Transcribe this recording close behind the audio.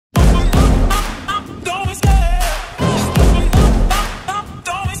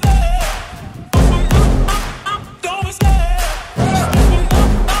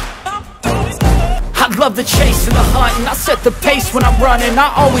love the chase and the hunt, and I set the pace when I'm running.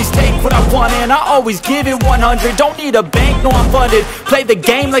 I always take what I want and I always give it 100. Don't need a bank, no I'm funded. Play the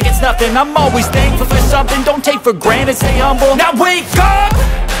game like it's nothing. I'm always thankful for something. Don't take for granted, stay humble. Now wake up!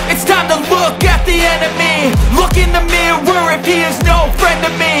 It's time to look at the enemy. Look in the mirror if he is no friend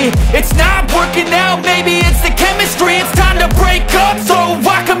to me. It's not working out, maybe it's the chemistry. It's time to break up so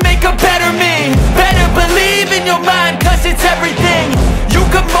I can make a better me. Better believe in your mind, cause it's everything. You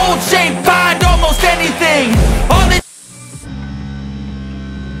can mold, shape, find almost anything. All it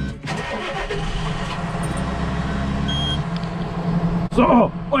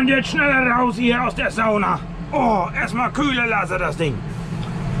So, und jetzt schneller raus hier aus der Sauna. Oh, erstmal kühler lasse das Ding.